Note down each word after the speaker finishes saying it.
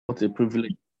What a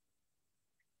privilege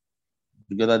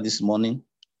together this morning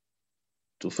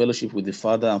to fellowship with the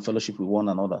Father and fellowship with one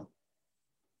another.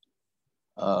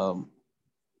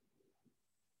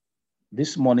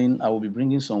 This morning, I will be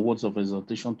bringing some words of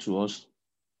exhortation to us.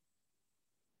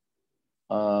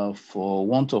 For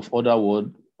want of other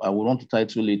word, I would want to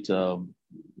title it The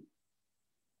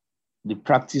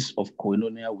Practice of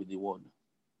Koinonia with the Word.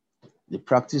 The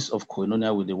practice of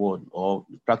koinonia with the Word, or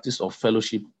the practice of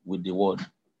fellowship with the Word.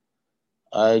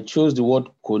 I chose the word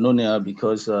koinonia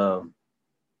because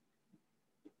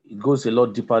it goes a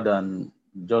lot deeper than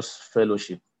just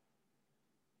fellowship.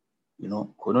 You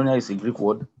know, koinonia is a Greek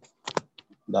word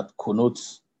that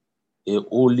connotes a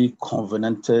holy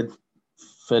covenanted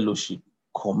fellowship,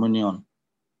 communion.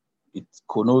 It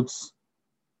connotes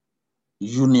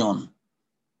union,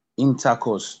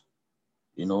 intercourse,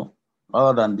 you know,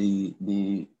 rather than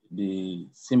the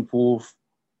simple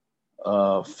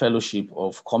fellowship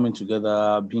of coming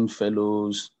together, being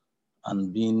fellows,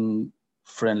 and being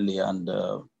friendly and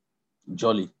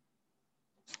jolly.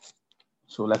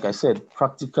 So, like I said,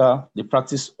 the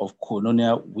practice of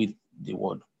koinonia with the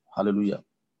Word. Hallelujah.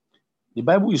 The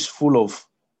Bible is full of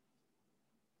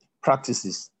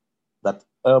practices that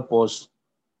help us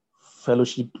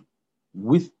fellowship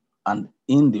with and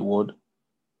in the Word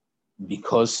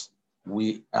because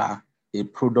we are a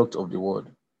product of the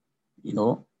Word. You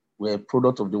know, we're a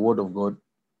product of the Word of God.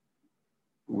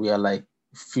 We are like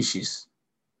fishes.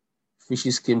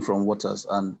 Fishes came from waters,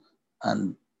 and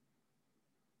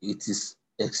it is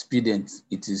expedient,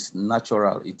 it is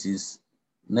natural, it is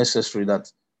necessary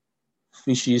that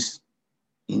fishes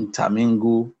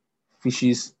intermingle,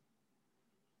 fishes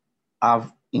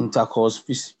have intercourse,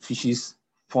 fishes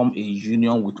form a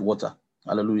union with water.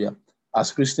 Hallelujah.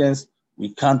 As Christians, we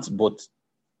can't but,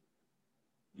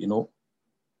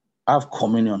 have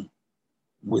communion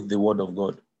with the Word of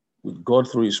God, with God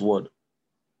through His Word.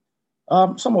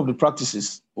 Some of the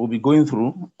practices we'll be going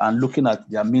through and looking at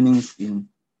their meanings in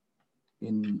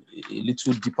a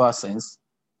little deeper sense.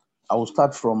 I will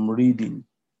start from reading,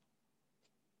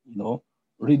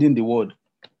 reading the Word.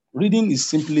 Reading is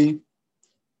simply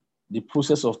the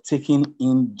process of taking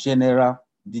in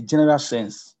the general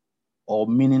sense or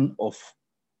meaning of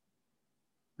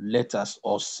letters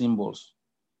or symbols.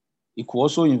 It could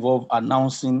also involve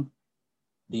announcing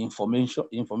the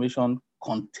information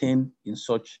contained in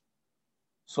such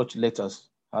letters.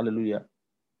 Hallelujah.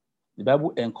 The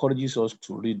Bible encourages us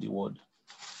to read the Word.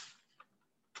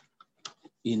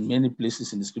 In many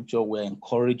places in the scripture, we're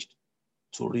encouraged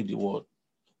to read the Word.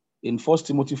 In 1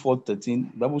 Timothy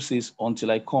 4:13, the Bible says,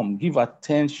 "Until I come, give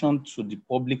attention to the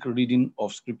public reading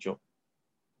of scripture,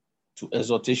 to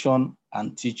exhortation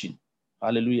and teaching."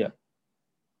 Hallelujah.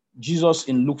 Jesus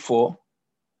in Luke 4,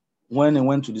 when he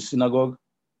went to the synagogue,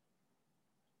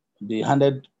 they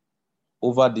handed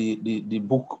over the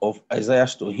book of Isaiah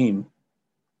to him,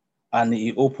 and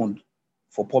he opened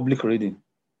for public reading.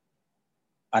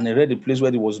 And he read the place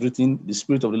where it was written, "The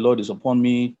Spirit of the Lord is upon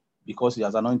me, because He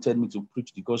has anointed me to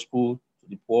preach the gospel to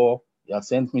the poor. He has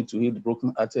sent me to heal the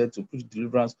brokenhearted, to preach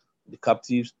deliverance to the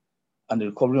captives, and the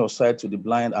recovery of sight to the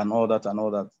blind," and all that,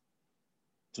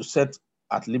 to set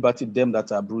at liberty them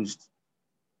that are bruised.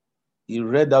 He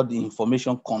read out the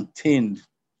information contained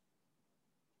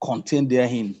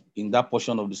therein in that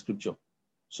portion of the scripture.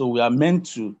 So we are meant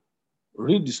to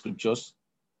read the scriptures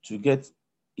to get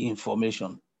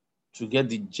information, to get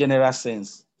the general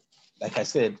sense. Like I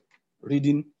said,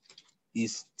 reading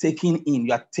is taking in,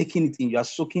 you are taking it in, you are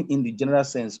soaking in the general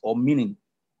sense or meaning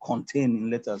contained in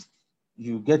letters.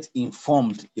 You get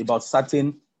informed about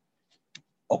certain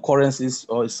occurrences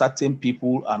or certain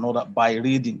people and all that by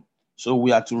reading. So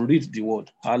we are to read the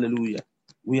Word. Hallelujah.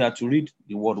 We are to read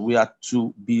the Word. We are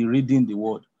to be reading the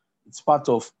Word. It's part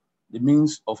of the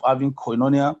means of having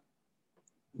koinonia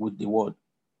with the Word,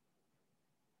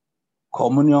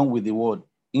 communion with the Word,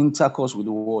 intercourse with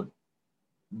the Word,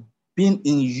 being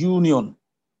in union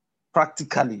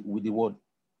practically with the Word.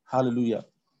 Hallelujah.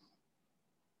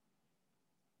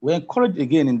 We're encouraged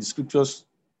again in the scriptures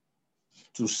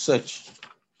to search,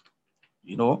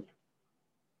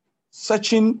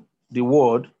 searching the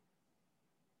Word,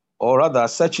 or rather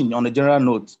searching on a general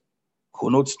note,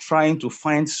 connotes trying to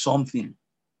find something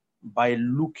by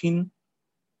looking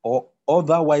or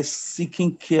otherwise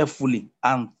seeking carefully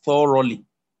and thoroughly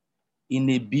in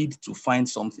a bid to find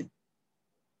something.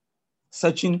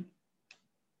 Searching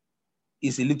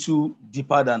is a little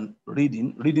deeper than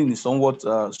reading. Reading is somewhat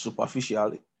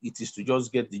superficial. It is to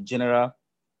just get the general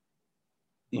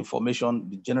information,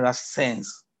 the general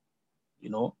sense,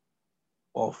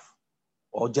 of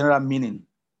or general meaning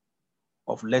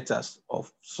of letters,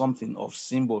 of something, of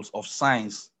symbols, of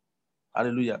signs.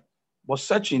 Hallelujah. But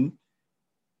searching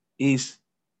is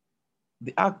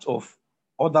the act of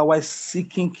otherwise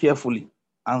seeking carefully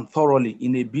and thoroughly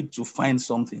in a bid to find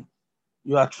something.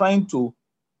 You are trying to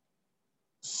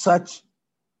search,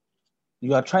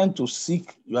 you are trying to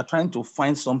seek, you are trying to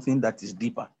find something that is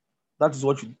deeper. That is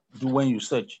what you do when you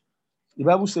search. The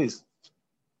Bible says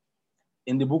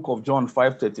in the book of John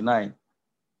 5:39,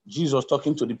 Jesus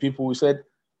talking to the people, he said,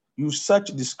 you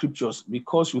search the scriptures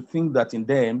because you think that in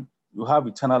them you have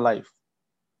eternal life.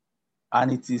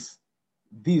 And it is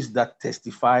this that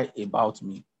testify about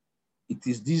me. It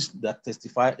is this that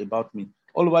testify about me.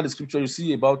 All over the scripture, you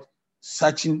see about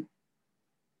searching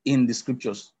in the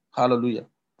scriptures. Hallelujah.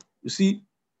 You see,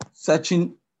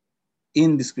 searching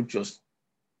in the scriptures.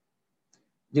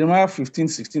 Jeremiah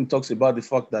 15:16 talks about the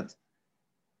fact that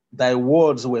thy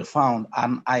words were found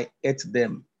and I ate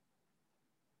them,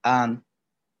 and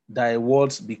thy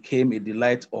words became a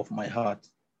delight of my heart,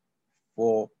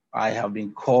 for I have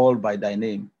been called by thy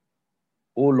name,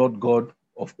 O Lord God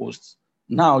of hosts.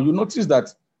 Now you notice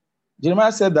that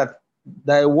Jeremiah said that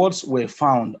thy words were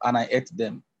found and I ate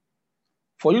them.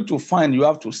 For you to find, you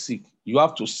have to seek, you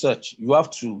have to search, you have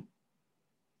to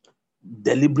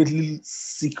deliberately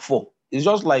seek for. It's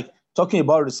just like talking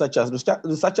about researchers.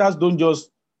 Researchers don't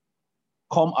just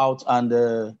come out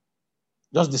and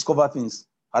just discover things.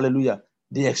 Hallelujah.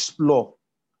 They explore,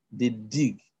 they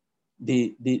dig,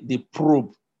 they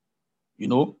probe, you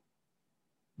know,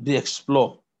 they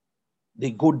explore,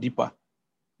 they go deeper,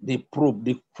 they probe,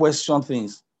 they question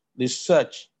things, they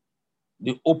search,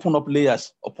 they open up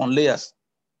layers upon layers,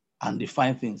 and they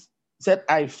find things. He said,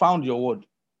 I found your word.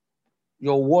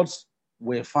 Your words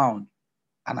were found,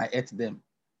 and I ate them.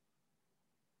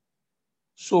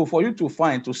 So for you to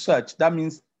find, to search, that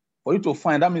means, for you to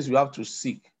find, that means you have to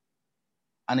seek.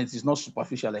 And it is not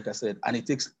superficial, like I said, and it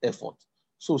takes effort.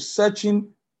 So searching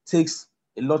takes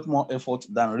a lot more effort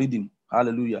than reading.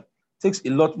 Hallelujah. It takes a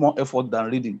lot more effort than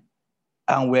reading.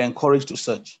 And we're encouraged to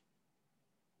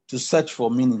search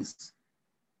for meanings,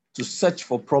 to search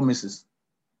for promises,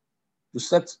 to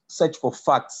search for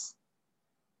facts,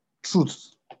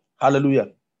 truths.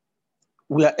 Hallelujah.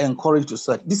 We are encouraged to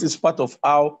search. This is part of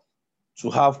how to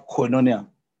have koinonia,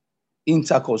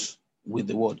 intercourse with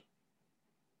the word.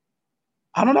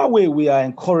 Another way we are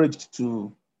encouraged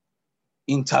to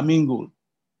intermingle,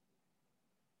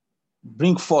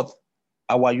 bring forth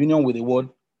our union with the word,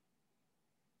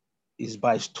 is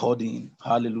by studying.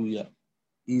 Hallelujah.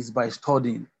 Is by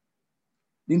studying.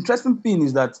 The interesting thing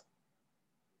is that,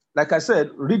 like I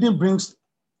said, reading brings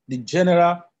the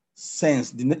general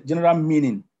sense, the general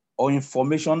meaning or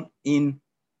information in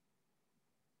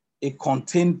a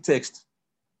contained text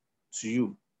to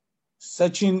you.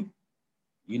 Searching,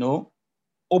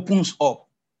 opens up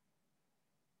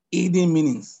hidden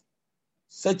meanings.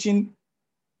 Searching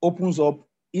opens up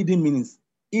hidden meanings,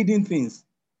 hidden things,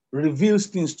 reveals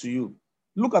things to you.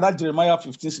 Look at that Jeremiah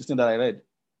 15:16 that I read.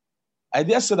 I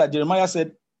dare say that Jeremiah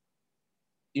said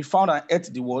he found and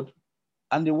ate the word,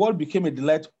 and the word became a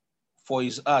delight for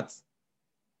his heart.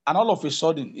 And all of a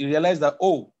sudden, he realized that,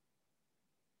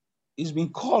 he's been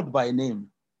called by name.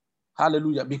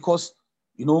 Hallelujah. Because,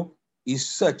 he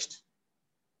searched.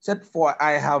 Said, for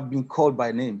I have been called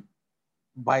by name,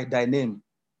 by thy name,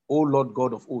 O Lord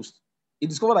God of hosts. He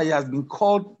discovered that he has been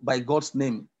called by God's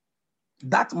name.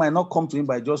 That might not come to him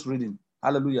by just reading.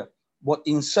 Hallelujah. But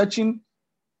in searching,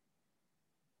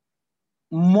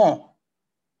 more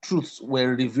truths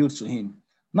were revealed to him.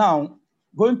 Now,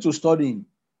 going to studying.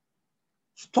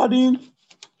 Studying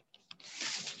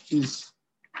is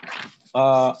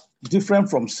different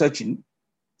from searching.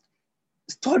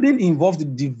 Studying involves the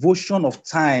devotion of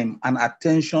time and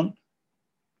attention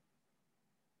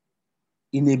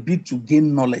in a bid to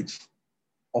gain knowledge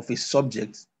of a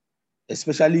subject,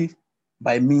 especially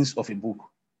by means of a book.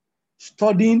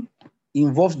 Studying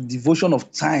involves devotion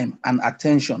of time and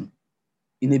attention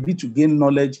in a bid to gain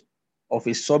knowledge of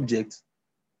a subject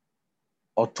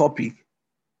or topic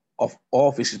or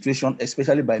of a situation,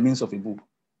 especially by means of a book.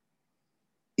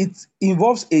 It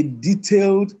involves a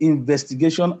detailed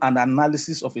investigation and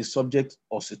analysis of a subject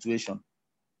or situation.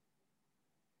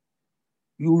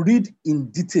 You read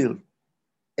in detail,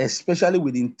 especially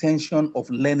with the intention of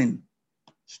learning.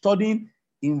 Studying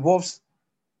involves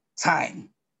time.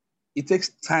 It takes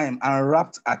time and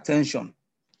rapt attention,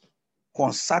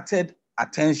 concerted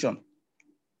attention,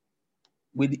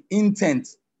 with the intent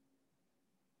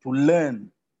to learn,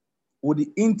 with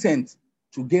the intent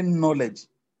to gain knowledge,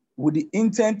 with the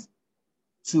intent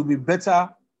to be better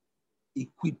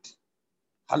equipped.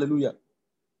 Hallelujah.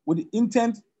 With the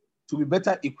intent to be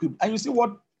better equipped. And you see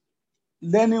what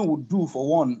learning will do for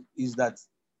one is that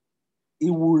it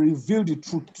will reveal the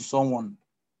truth to someone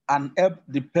and help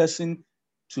the person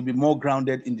to be more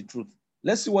grounded in the truth.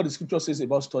 Let's see what the scripture says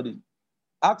about studying.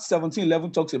 Acts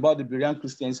 17:11 talks about the Berean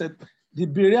Christians. It said, the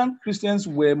Berean Christians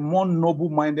were more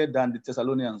noble-minded than the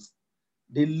Thessalonians.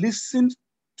 They listened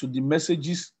to the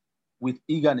messages with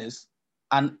eagerness,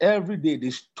 and every day they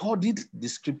studied the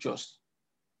scriptures.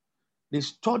 They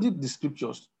studied the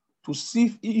scriptures to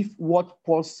see if what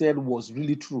Paul said was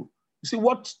really true. You see,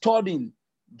 what studying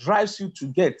drives you to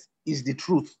get is the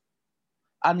truth,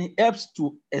 and it helps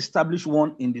to establish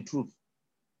one in the truth.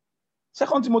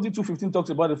 2 Timothy 2:15 talks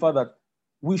about the fact that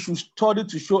we should study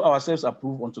to show ourselves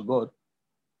approved unto God,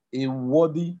 a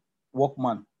worthy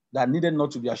workman that needed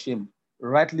not to be ashamed,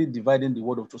 rightly dividing the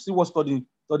word of truth. See what studying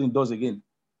does again.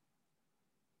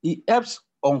 It helps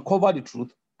uncover the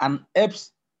truth and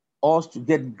helps us to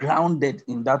get grounded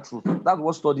in that truth. That's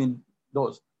what studying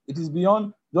does. It is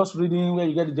beyond just reading where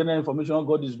you get the general information,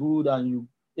 God is good, and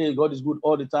hey, God is good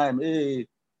all the time, hey,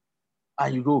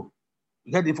 and you go.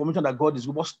 You get the information that God is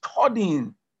good, but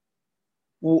studying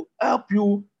will help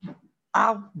you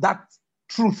have that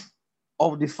truth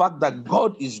of the fact that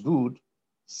God is good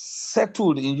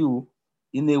settled in you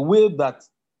in a way that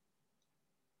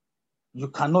you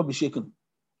cannot be shaken,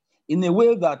 in a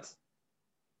way that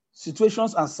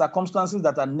situations and circumstances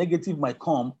that are negative might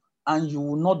come, and you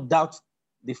will not doubt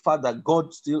the fact that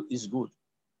God still is good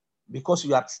because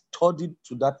you had studied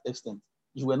to that extent.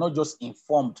 You were not just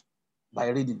informed by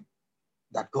reading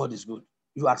that God is good.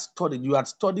 You had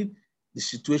studied the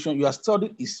situation, you have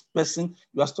studied his person,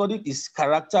 you have studied his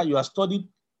character, you have studied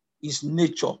his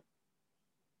nature.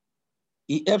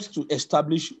 It helps to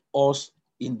establish us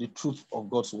in the truth of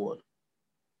God's word.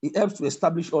 It helps to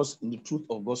establish us in the truth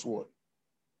of God's word.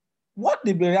 What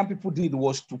the Berean people did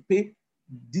was to pay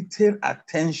detailed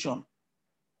attention,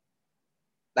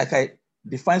 like I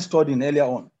defined studying earlier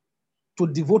on, to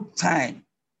devote time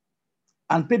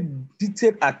and pay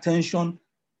detailed attention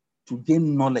to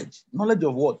gain knowledge. Knowledge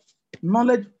of what?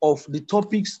 Knowledge of the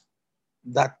topics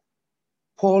that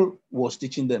Paul was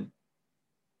teaching them.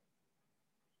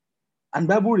 And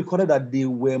the Bible recorded that they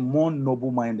were more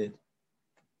noble-minded.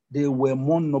 They were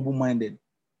more noble-minded.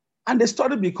 And they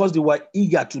studied because they were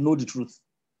eager to know the truth.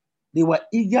 They were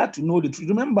eager to know the truth.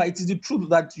 Remember, it is the truth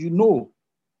that you know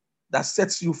that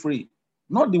sets you free,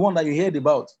 not the one that you heard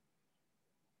about.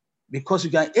 Because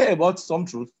you can hear about some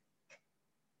truth,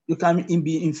 you can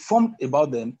be informed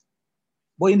about them,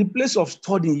 but in the place of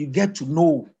studying, you get to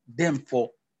know them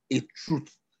for a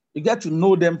truth. You get to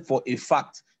know them for a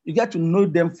fact. You get to know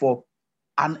them for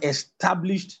an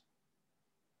established,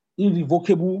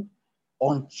 irrevocable,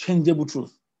 unchangeable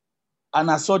truth. And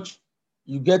as such,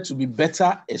 you get to be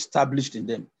better established in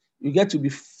them. You get to be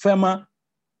firmer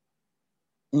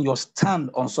in your stand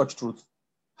on such truth.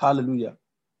 Hallelujah.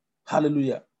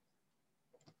 Hallelujah.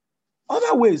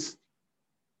 Other ways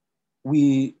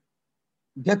we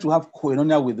get to have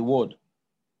koinonia with the word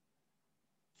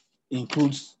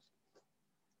includes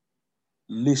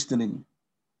listening.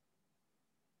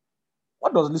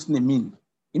 What does listening mean?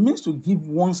 It means to give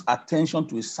one's attention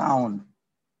to a sound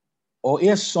or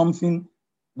hear something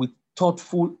with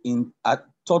thoughtful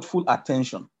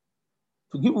attention.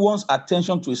 To give one's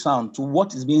attention to a sound, to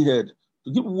what is being heard,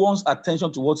 to give one's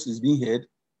attention to what is being heard,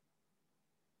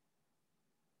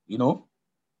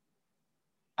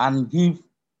 and give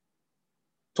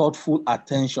thoughtful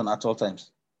attention at all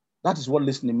times. That is what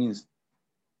listening means.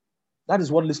 That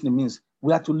is what listening means.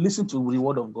 We are to listen to the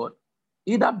word of God,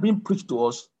 either being preached to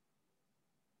us,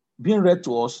 being read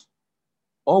to us,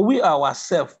 or we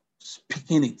ourselves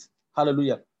speaking it.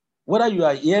 Hallelujah. Whether you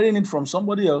are hearing it from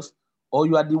somebody else, or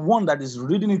you are the one that is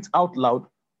reading it out loud,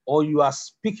 or you are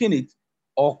speaking it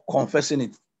or confessing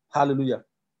it. Hallelujah.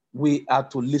 We are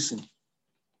to listen.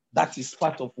 That is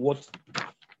part of what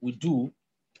we do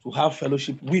to have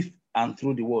fellowship with and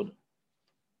through the word.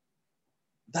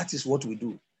 That is what we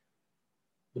do.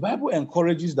 The Bible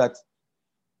encourages that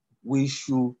we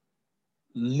should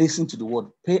listen to the word,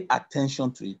 pay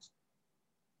attention to it.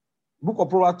 The book of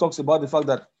Proverbs talks about the fact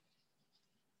that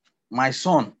my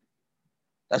son,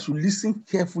 that you listen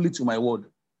carefully to my word.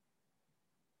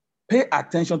 Pay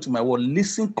attention to my word.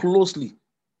 Listen closely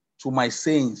to my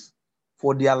sayings,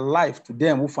 for their life to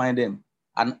them who find them,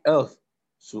 and health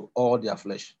to all their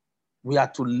flesh. We are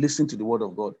to listen to the word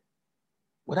of God,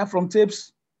 whether from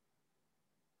tapes,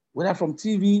 whether from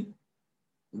TV,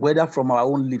 whether from our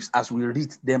own lips, as we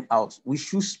read them out. We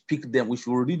should speak them. We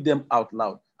should read them out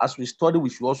loud. As we study, we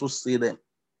should also say them.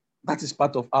 That is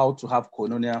part of how to have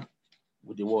koinonia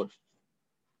with the word.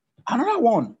 Another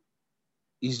one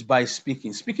is by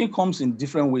speaking. Speaking comes in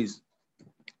different ways.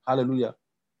 Hallelujah.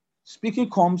 Speaking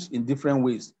comes in different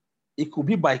ways. It could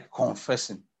be by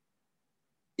confessing.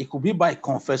 It could be by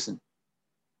confessing.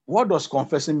 What does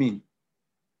confessing mean?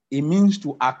 It means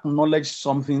to acknowledge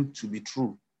something to be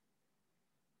true.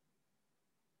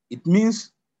 It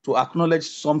means to acknowledge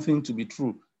something to be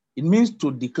true. It means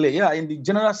to declare. Yeah, in the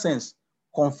general sense,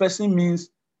 confessing means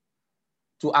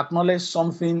to acknowledge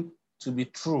something to be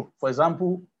true. For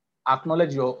example,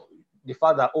 acknowledge the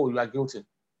fact that, oh, you are guilty.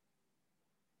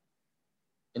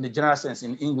 In the general sense,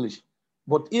 in English.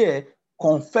 But here,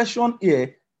 confession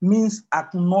here means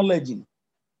acknowledging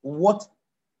what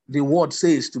the word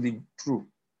says to be true.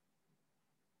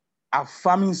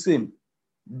 Affirming same,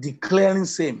 declaring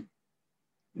same.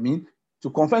 I mean, to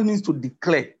confess means to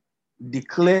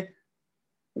declare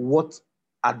what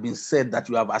had been said that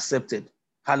you have accepted.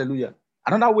 Hallelujah.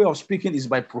 Another way of speaking is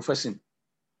by professing.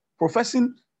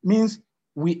 Professing means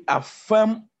we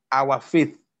affirm our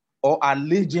faith or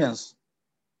allegiance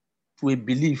to a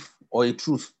belief or a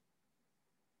truth.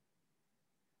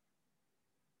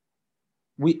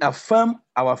 We affirm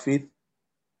our faith.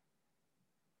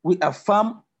 We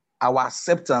affirm our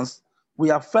acceptance.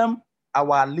 We affirm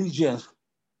our allegiance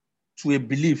to a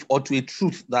belief or to a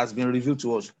truth that has been revealed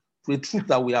to us, to a truth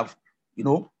that we have,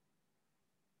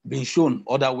 been shown,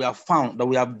 or that we have found, that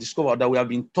we have discovered, that we have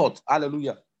been taught.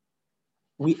 Hallelujah.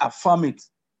 We affirm it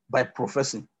by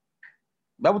professing.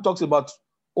 The Bible talks about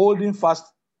holding fast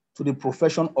to the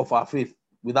profession of our faith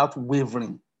without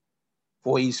wavering,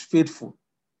 for he is faithful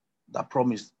that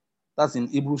promised. That's in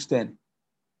Hebrews 10.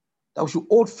 That we should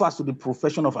hold fast to the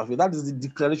profession of our faith. That is the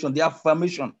declaration, the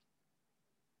affirmation,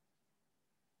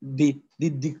 the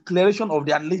declaration of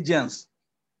the allegiance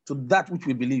to that which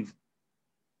we believe,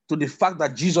 to the fact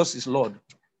that Jesus is Lord,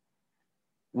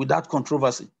 without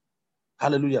controversy.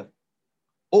 Hallelujah.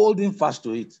 Holding fast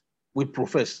to it, we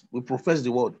profess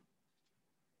the word.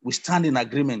 We stand in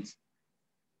agreement.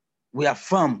 We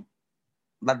affirm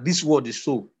that this word is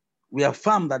so. We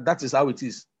affirm that that is how it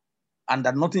is, and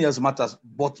that nothing else matters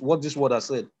but what this word has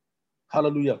said.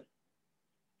 Hallelujah.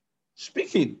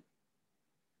 Speaking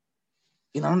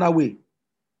in another way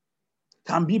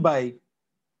can be by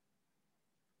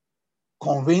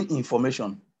conveying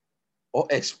information or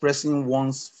expressing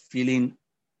one's feeling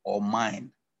or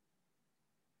mind.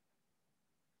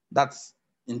 That's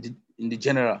in the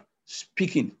general.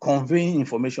 Speaking, conveying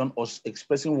information or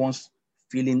expressing one's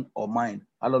feeling or mind.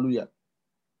 Hallelujah.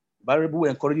 The Bible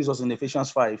encourages us in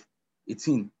Ephesians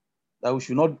 5:18 that we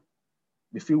should not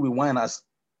be filled with wine as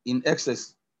in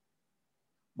excess,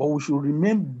 but we should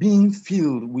remain being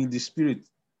filled with the Spirit.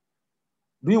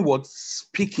 Doing what?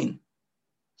 Speaking.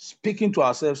 Speaking to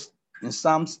ourselves in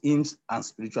psalms, hymns, and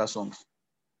spiritual songs.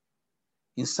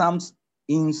 In psalms,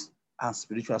 hymns, and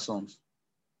spiritual songs.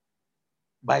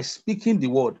 By speaking the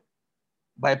word,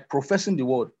 by professing the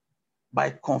word,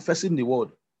 by confessing the word,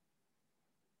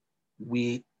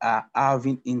 we are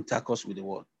having intercourse with the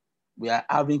word. We are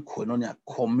having Cononiah,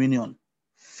 communion,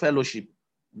 fellowship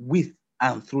with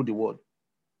and through the word.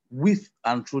 With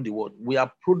and through the word. We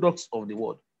are products of the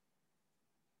word.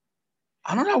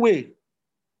 Another way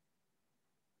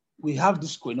we have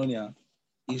this Cononiah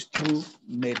is through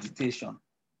meditation.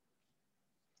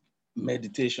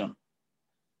 Meditation.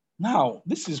 Now,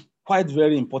 this is quite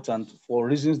very important for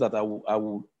reasons that I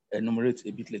will enumerate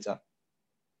a bit later.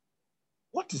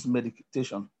 What is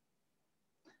meditation?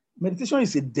 Meditation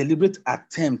is a deliberate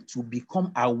attempt to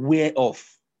become aware of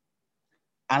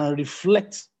and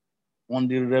reflect on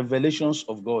the revelations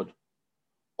of God,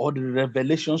 or the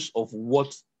revelations of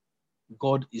what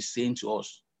God is saying to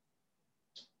us.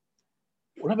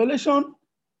 Revelation,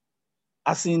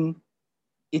 as in,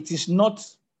 it is not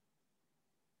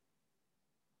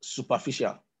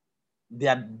superficial. There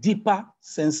are deeper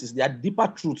senses, there are deeper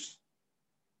truths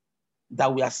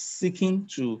that we are seeking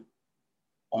to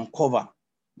uncover,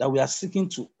 that we are seeking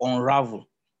to unravel,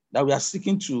 that we are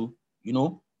seeking to,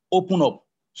 open up.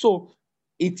 So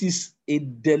it is a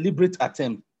deliberate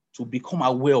attempt to become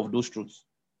aware of those truths.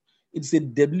 It's a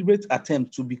deliberate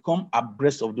attempt to become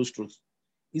abreast of those truths.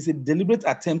 It's a deliberate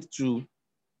attempt to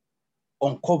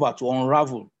uncover, to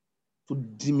unravel, to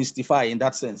demystify in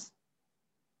that sense.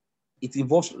 It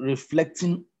involves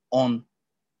reflecting on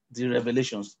the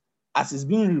revelations. As it's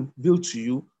being revealed to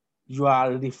you, you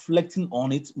are reflecting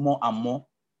on it more and more,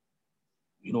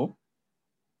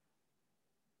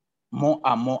 more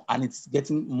and more, and it's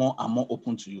getting more and more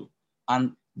open to you.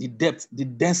 And the depth, the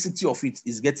density of it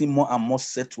is getting more and more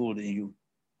settled in you.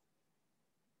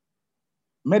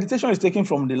 Meditation is taken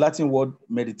from the Latin word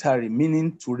meditare,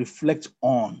 meaning to reflect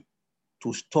on,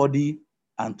 to study,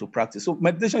 and to practice. So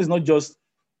meditation is not just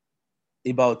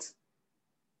about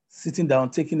sitting down,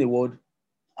 taking a word,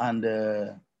 and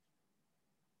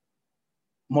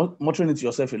muttering it to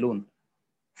yourself alone.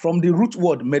 From the root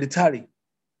word meditare,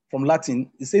 from Latin,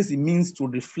 it says it means to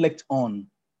reflect on,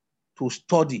 to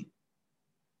study,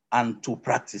 and to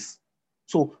practice.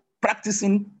 So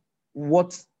practicing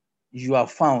what you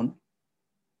have found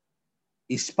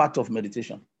is part of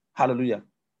meditation. Hallelujah.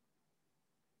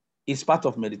 It's part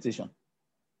of meditation.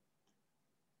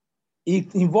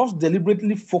 It involves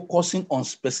deliberately focusing on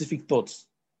specific thoughts.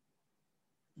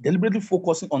 Deliberately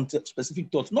focusing on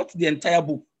specific thoughts, not the entire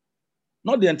book,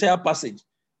 not the entire passage.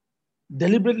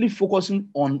 Deliberately focusing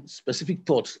on specific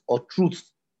thoughts or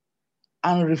truths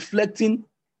and reflecting,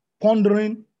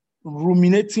 pondering,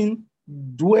 ruminating,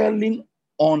 dwelling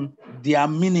on their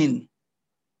meaning,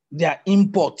 their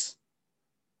import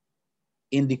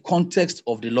in the context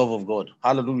of the love of God.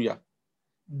 Hallelujah.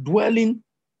 Dwelling,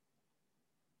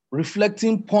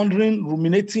 reflecting, pondering,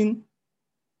 ruminating,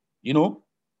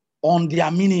 on their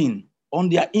meaning, on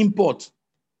their import,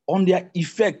 on their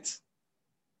effect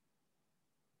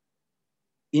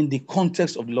in the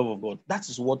context of the love of God. That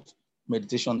is what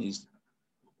meditation is.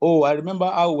 Oh, I remember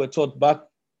how we were taught back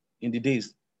in the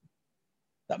days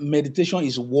that meditation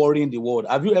is worrying the world.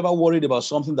 Have you ever worried about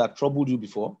something that troubled you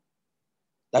before?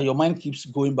 That your mind keeps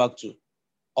going back to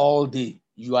all day.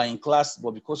 You are in class,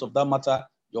 but because of that matter,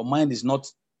 your mind is not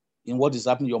in what is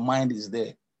happening. Your mind is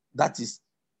there. That is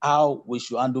how we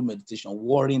should handle meditation,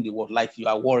 worrying the world. Like you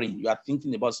are worrying, you are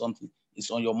thinking about something.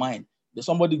 It's on your mind. There's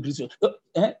somebody greets you.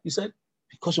 You said,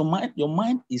 because your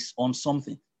mind is on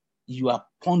something. You are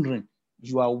pondering.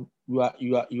 You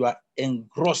are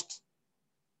engrossed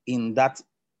in that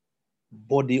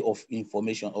body of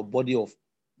information or body of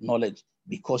knowledge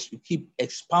because you keep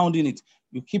expounding it.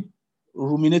 You keep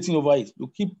ruminating over it. You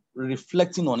keep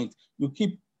reflecting on it. You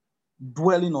keep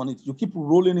dwelling on it. You keep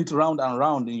rolling it round and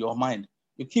round in your mind.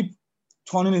 You keep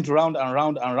turning it round and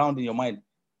round and round in your mind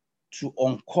to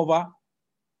uncover,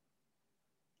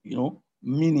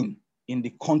 meaning in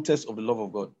the context of the love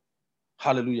of God.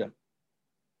 Hallelujah.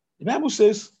 The Bible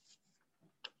says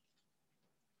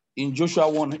in Joshua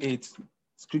 1:8,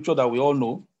 scripture that we all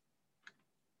know,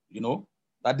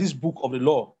 that this book of the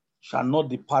law shall not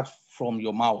depart from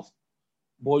your mouth,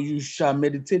 but you shall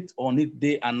meditate on it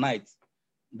day and night,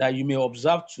 that you may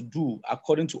observe to do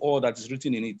according to all that is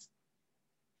written in it.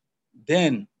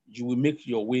 Then you will make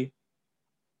your way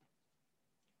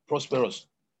prosperous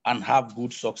and have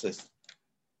good success.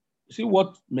 You see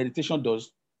what meditation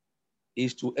does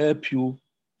is to help you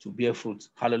to bear fruit.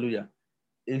 Hallelujah.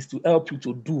 Is to help you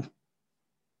to do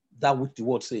that which the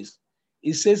word says.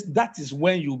 It says that is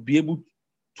when you'll be able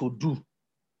to do.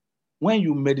 When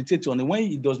you meditate on it, when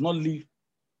it does not leave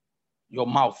your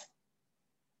mouth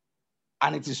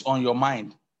and it is on your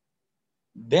mind,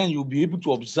 then you'll be able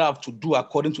to observe to do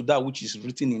according to that which is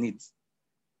written in it.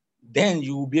 Then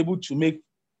you will be able to make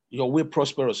your way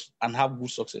prosperous and have good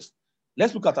success.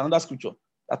 Let's look at another scripture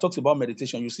that talks about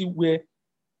meditation. You see where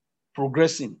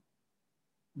progressing,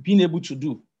 being able to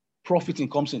do, profiting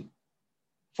comes in.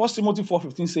 1 Timothy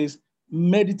 4:15 says,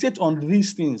 meditate on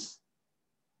these things.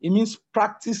 It means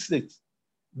practice it.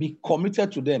 Be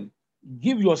committed to them.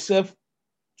 Give yourself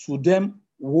to them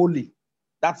wholly.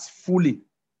 That's fully,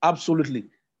 absolutely.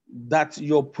 That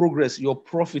your progress, your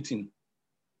profiting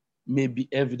may be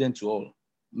evident to all.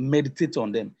 Meditate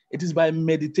on them. It is by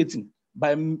meditating,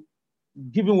 by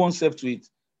giving oneself to it,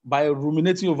 by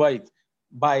ruminating over it,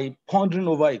 by pondering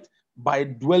over it, by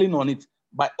dwelling on it,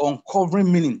 by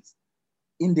uncovering meanings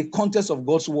in the context of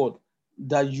God's word,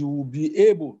 that you will be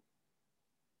able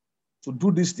to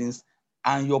do these things,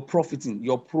 and your profiting,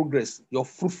 your progress, your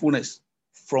fruitfulness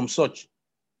from such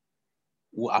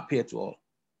will appear to all.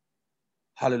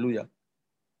 Hallelujah.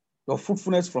 Your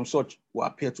fruitfulness from such will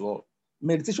appear to all.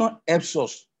 Meditation helps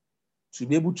us to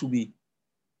be able to be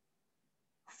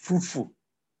fruitful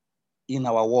in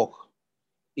our work.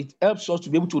 It helps us to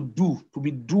be able to do, to be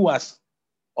doers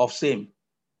of same.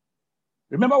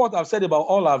 Remember what I've said about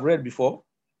all I've read before?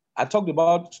 I talked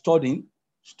about studying.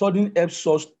 Studying helps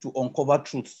us to uncover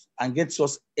truths and gets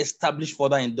us established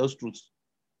further in those truths,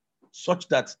 such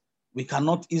that we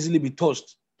cannot easily be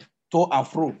tossed to and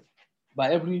fro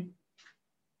by every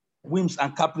whims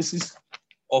and caprices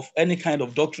of any kind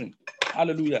of doctrine.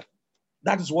 Hallelujah.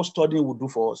 That is what studying will do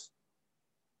for us.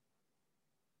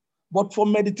 But for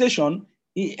meditation,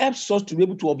 it helps us to be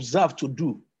able to observe, to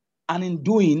do, and in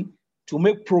doing, to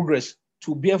make progress,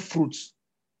 to bear fruits.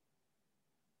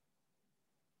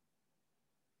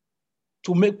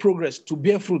 To make progress, to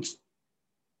bear fruits.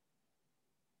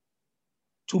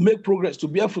 To make progress, to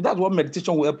bear fruit. That's what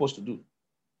meditation will help us to do.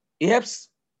 It helps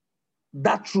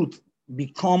that truth,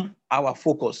 become our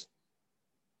focus.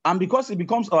 And because it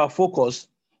becomes our focus,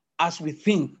 as we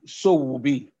think, so we will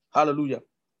be. Hallelujah.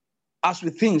 As we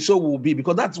think, so we will be,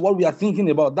 because that's what we are thinking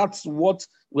about. That's what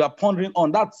we are pondering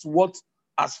on. That's what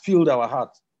has filled our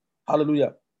heart.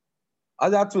 Hallelujah.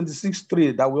 Isaiah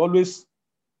 26:3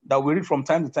 that we read from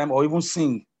time to time or even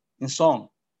sing in song.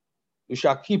 You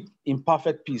shall keep in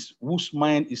perfect peace whose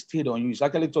mind is stayed on you. It's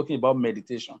actually talking about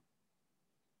meditation.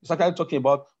 It's actually talking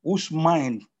about whose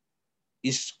mind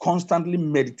is constantly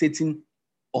meditating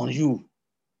on you.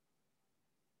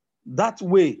 That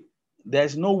way,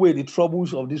 there's no way the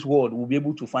troubles of this world will be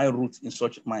able to find roots in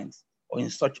such minds or in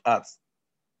such hearts.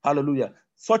 Hallelujah.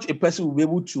 Such a person will be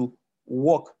able to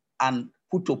walk and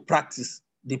put to practice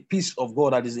the peace of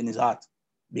God that is in his heart,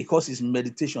 because his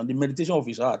meditation, the meditation of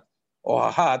his heart or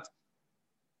her heart,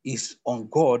 is on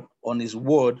God, on his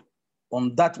word,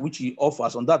 on that which he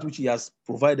offers, on that which he has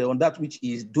provided, on that which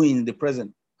he is doing in the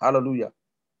present. Hallelujah.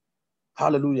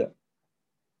 Hallelujah.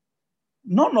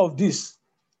 None of this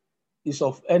is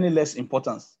of any less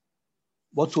importance.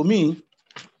 But to me,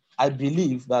 I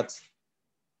believe that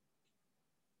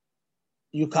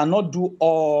you cannot do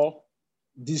all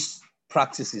these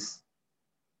practices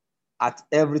at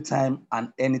every time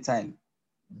and any time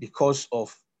because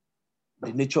of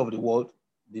the nature of the world,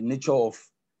 the nature of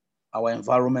our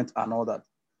environment and all that.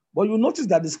 But you notice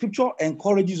that the scripture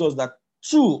encourages us that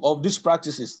 2 of these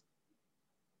practices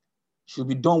should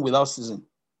be done without ceasing.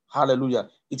 Hallelujah.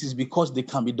 It is because they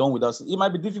can be done without ceasing. It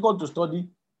might be difficult to study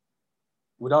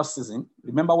without ceasing.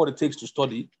 Remember what it takes to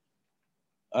study.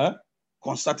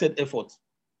 Concerted effort,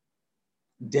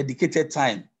 dedicated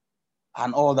time,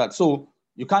 and all that. So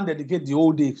you can't dedicate the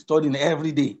whole day studying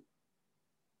every day.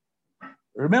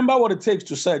 Remember what it takes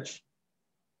to search.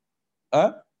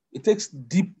 It takes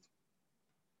deep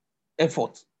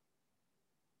effort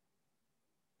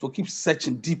to keep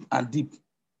searching deep and deep,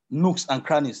 nooks and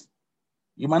crannies.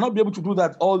 You might not be able to do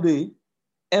that all day,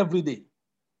 every day.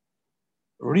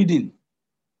 Reading.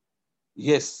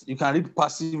 Yes, you can read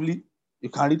passively, you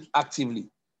can read actively.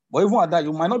 But even at that,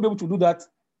 you might not be able to do that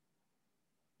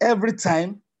every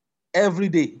time, every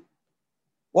day.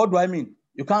 What do I mean?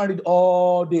 You can't read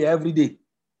all day, every day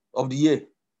of the year.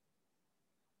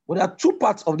 But there are 2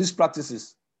 parts of these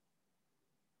practices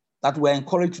that we're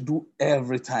encouraged to do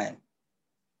every time.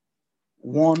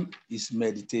 One is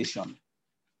meditation.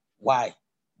 Why?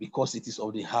 Because it is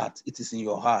of the heart. It is in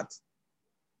your heart.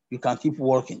 You can keep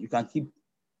working. You can keep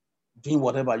doing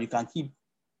whatever. You can keep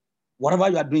whatever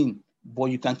you are doing, but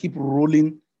you can keep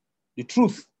rolling the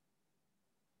truth.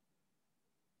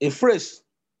 A phrase,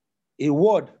 a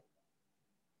word,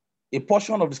 a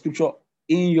portion of the scripture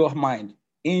in your mind,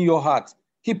 in your heart.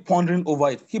 Keep pondering over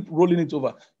it. Keep rolling it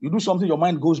over. You do something, your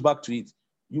mind goes back to it.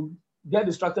 You get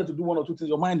distracted to do 1 or 2 things,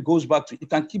 your mind goes back to it. You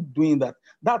can keep doing that.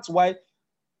 That's why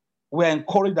we're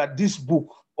encouraged that this book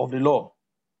of the law,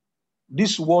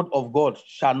 this word of God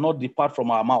shall not depart from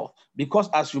our mouth. Because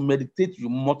as you meditate, you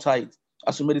mutter it.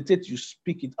 As you meditate, you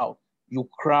speak it out. You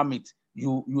cram it.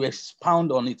 You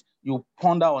expound on it. You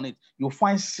ponder on it. You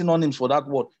find synonyms for that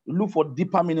word. You look for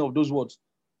deeper meaning of those words.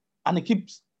 And it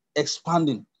keeps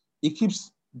expanding. It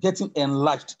keeps getting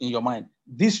enlarged in your mind.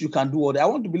 This you can do all day. I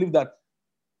want to believe that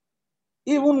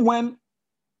even when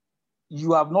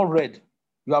you have not read,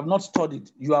 you have not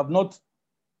studied, you have not,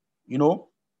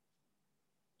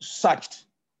 searched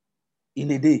in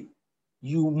a day,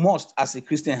 you must, as a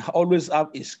Christian, always have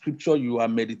a scripture you are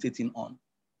meditating on.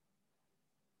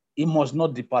 It must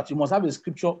not depart. You must have a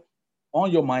scripture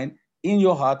on your mind, in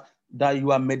your heart, that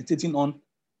you are meditating on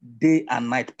day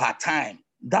and night per time.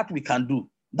 That we can do.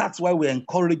 That's why we're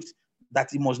encouraged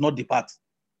that it must not depart.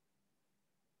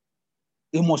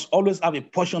 It must always have a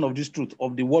portion of this truth,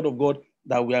 of the word of God,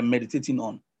 that we are meditating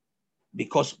on,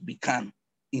 because we can,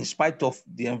 in spite of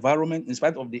the environment, in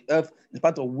spite of the earth, in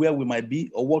spite of where we might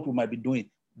be or what we might be doing,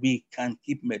 we can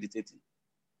keep meditating.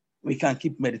 We can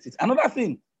keep meditating. Another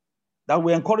thing that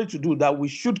we're encouraged to do, that we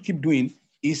should keep doing,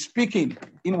 is speaking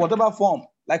in whatever form,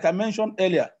 like I mentioned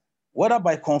earlier, whether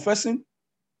by confessing,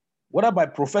 whether by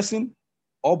professing,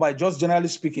 or by just generally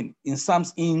speaking in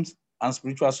psalms, hymns, and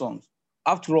spiritual songs.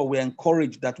 After all, we're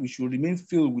encouraged that we should remain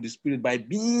filled with the Spirit by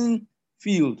being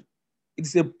filled.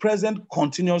 It's a present,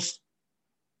 continuous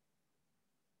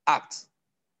act.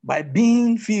 By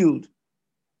being filled,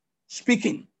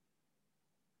 speaking.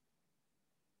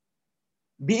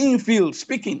 Being filled,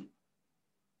 speaking.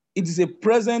 It is a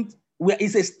present,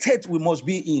 it's a state we must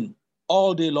be in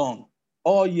all day long,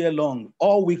 all year long,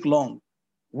 all week long,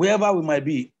 wherever we might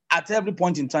be, at every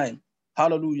point in time.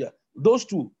 Hallelujah. Those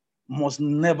 2 must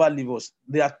never leave us.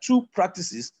 There are 2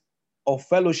 practices of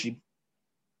fellowship,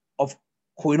 of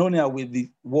koinonia with the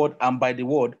word and by the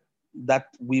word that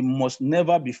we must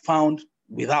never be found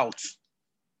without.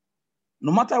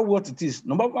 No matter what it is,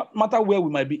 no matter where we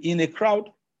might be, in a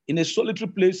crowd, in a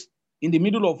solitary place, in the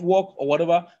middle of work or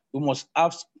whatever, we must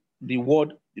have the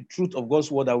word, the truth of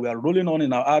God's word that we are rolling on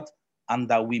in our heart, and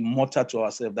that we mutter to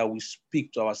ourselves, that we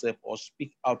speak to ourselves or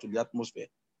speak out to the atmosphere.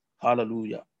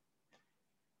 Hallelujah.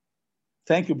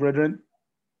 Thank you, brethren.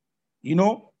 You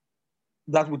know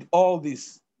that with all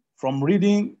this, from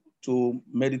reading to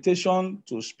meditation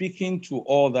to speaking to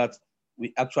all that,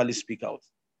 we actually speak out,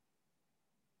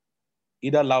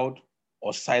 either loud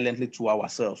or silently to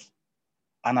ourselves.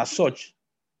 And as such,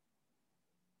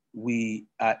 we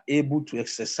are able to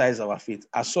exercise our faith.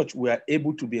 As such, we are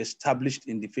able to be established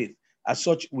in the faith. As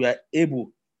such, we are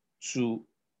able to,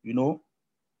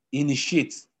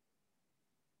 initiate.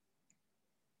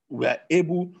 We are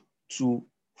able to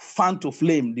fan to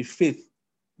flame the faith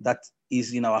that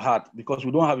is in our heart, because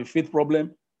we don't have a faith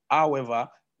problem. However,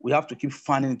 we have to keep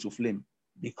fanning it to flame,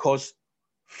 because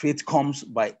faith comes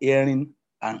by hearing,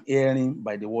 and hearing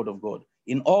by the word of God.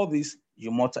 In all this,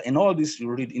 you mutter. In all this, you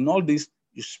read. In all this,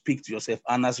 you speak to yourself.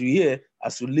 And as you hear,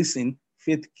 as you listen,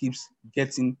 faith keeps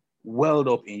getting welled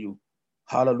up in you.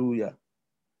 Hallelujah.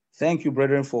 Thank you,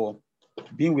 brethren, for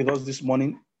being with us this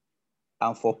morning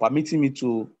and for permitting me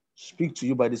to speak to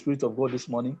you by the Spirit of God this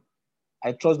morning.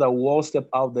 I trust that we'll all step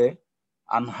out there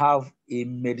and have a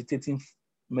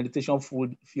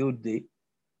meditation-filled day,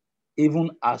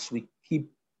 even as we keep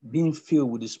being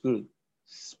filled with the Spirit,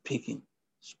 speaking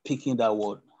that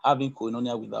word, having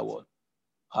koinonia with that word.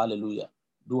 Hallelujah.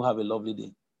 Do have a lovely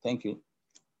day. Thank you.